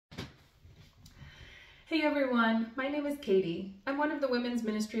Hey everyone, my name is Katie. I'm one of the women's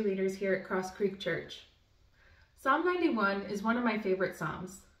ministry leaders here at Cross Creek Church. Psalm 91 is one of my favorite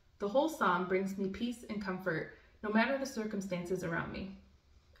psalms. The whole psalm brings me peace and comfort, no matter the circumstances around me.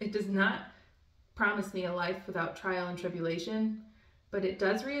 It does not promise me a life without trial and tribulation, but it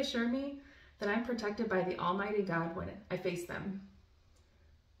does reassure me that I'm protected by the Almighty God when I face them.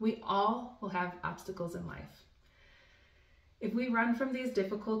 We all will have obstacles in life. If we run from these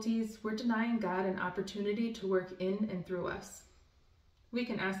difficulties, we're denying God an opportunity to work in and through us. We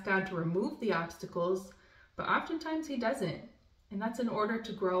can ask God to remove the obstacles, but oftentimes He doesn't, and that's in order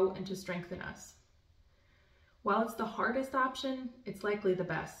to grow and to strengthen us. While it's the hardest option, it's likely the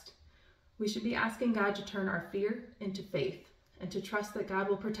best. We should be asking God to turn our fear into faith and to trust that God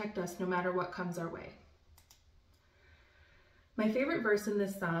will protect us no matter what comes our way. My favorite verse in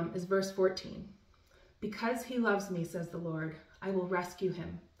this psalm is verse 14. Because He loves me, says the Lord, I will rescue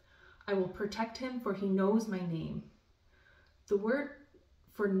Him. I will protect Him, for He knows my name. The word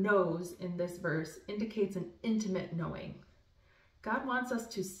for knows in this verse indicates an intimate knowing. God wants us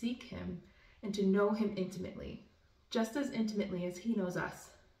to seek Him and to know Him intimately, just as intimately as He knows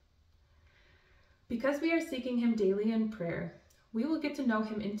us. Because we are seeking Him daily in prayer, we will get to know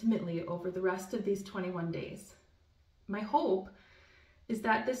Him intimately over the rest of these 21 days. My hope is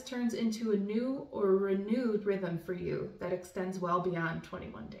that this turns into a new or renewed rhythm for you that extends well beyond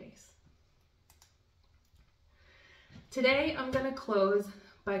 21 days. Today, I'm going to close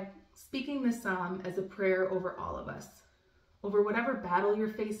by speaking this psalm as a prayer over all of us, over whatever battle you're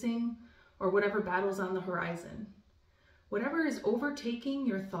facing or whatever battle's on the horizon, whatever is overtaking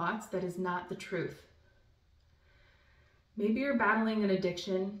your thoughts that is not the truth. Maybe you're battling an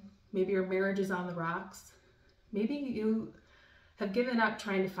addiction, maybe your marriage is on the rocks, maybe you have given up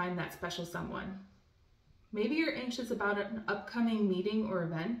trying to find that special someone. Maybe you're anxious about an upcoming meeting or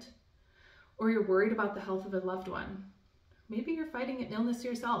event, or you're worried about the health of a loved one. Maybe you're fighting an illness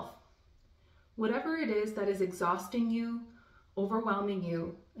yourself. Whatever it is that is exhausting you, overwhelming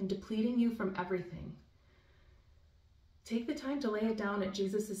you, and depleting you from everything, take the time to lay it down at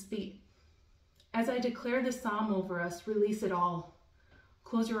Jesus' feet. As I declare this psalm over us, release it all.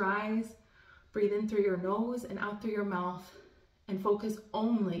 Close your eyes, breathe in through your nose and out through your mouth, and focus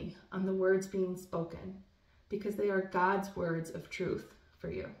only on the words being spoken, because they are God's words of truth for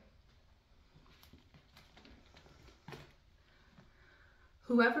you.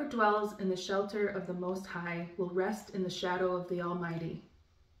 Whoever dwells in the shelter of the Most High will rest in the shadow of the Almighty.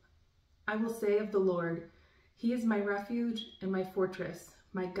 I will say of the Lord, He is my refuge and my fortress,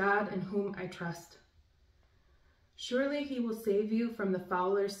 my God in whom I trust. Surely He will save you from the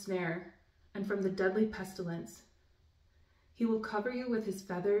fowler's snare and from the deadly pestilence. He will cover you with His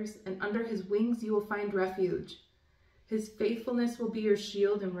feathers, and under His wings you will find refuge. His faithfulness will be your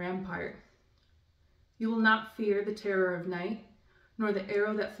shield and rampart. You will not fear the terror of night, nor the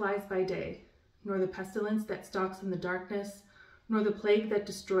arrow that flies by day, nor the pestilence that stalks in the darkness, nor the plague that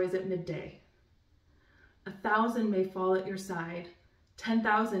destroys at midday. 1,000 may fall at your side,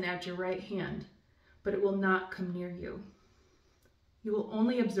 10,000 at your right hand, but it will not come near you. You will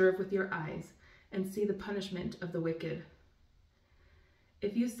only observe with your eyes and see the punishment of the wicked.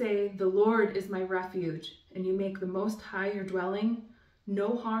 If you say, the Lord is my refuge, and you make the Most High your dwelling,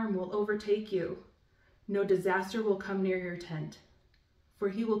 no harm will overtake you. No disaster will come near your tent. For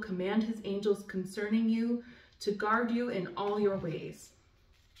He will command His angels concerning you to guard you in all your ways.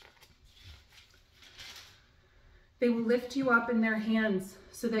 They will lift you up in their hands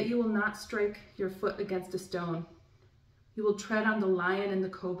so that you will not strike your foot against a stone. You will tread on the lion and the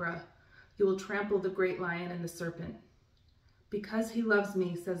cobra. You will trample the great lion and the serpent. Because He loves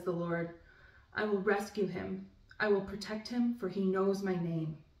me, says the Lord, I will rescue Him. I will protect Him, for He knows my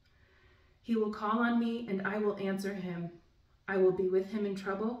name. He will call on me, and I will answer Him. I will be with Him in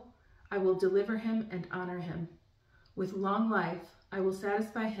trouble. I will deliver Him and honor Him. With long life, I will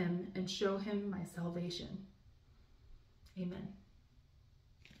satisfy Him and show Him my salvation. Amen.